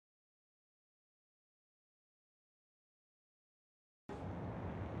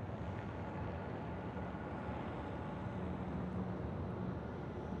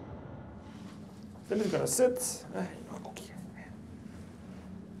Then it's gonna sit.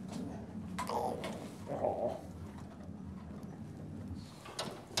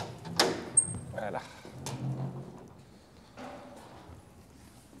 Voilà.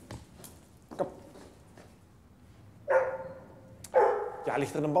 Kom. Ja,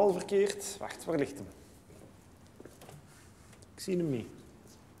 ligt er een bal verkeerd? Wacht, waar ligt hem? Ik zie hem niet.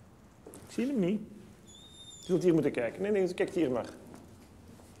 Ik zie hem niet. Je zult hier moeten kijken. Nee, kijk hier maar.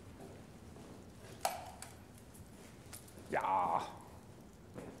 Ja.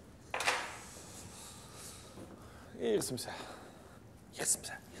 Hier is hem. Hier is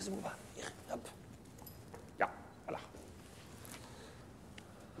hem. Hier is hem. Hier. Hop. Ja, voilà.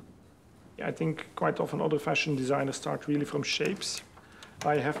 Yeah, I think quite often other fashion designers start really from shapes.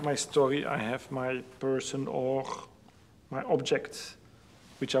 I have my story, I have my person or my object,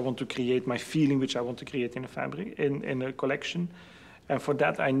 which I want to create, my feeling which I want to create in a fabric, in a collection. And for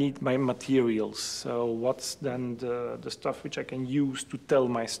that I need my materials. So what's then the stuff which I can use to tell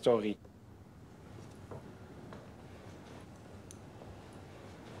my story?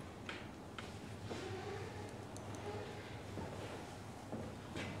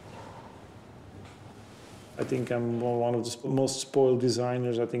 I think I'm one of the most spoiled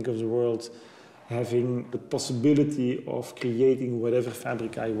designers, I think, of the world, having the possibility of creating whatever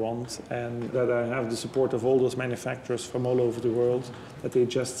fabric I want, and that I have the support of all those manufacturers from all over the world, that they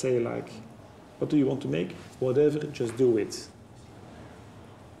just say, like, what do you want to make? Whatever, just do it.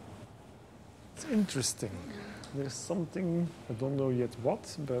 It's interesting. There's something, I don't know yet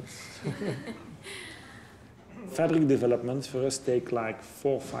what, but... Fabric development for us take like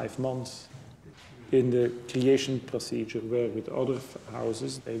 4 or 5 months in the creation procedure, where with other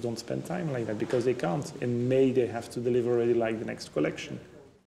houses, they don't spend time like that because they can't. In May, they have to deliver already like the next collection.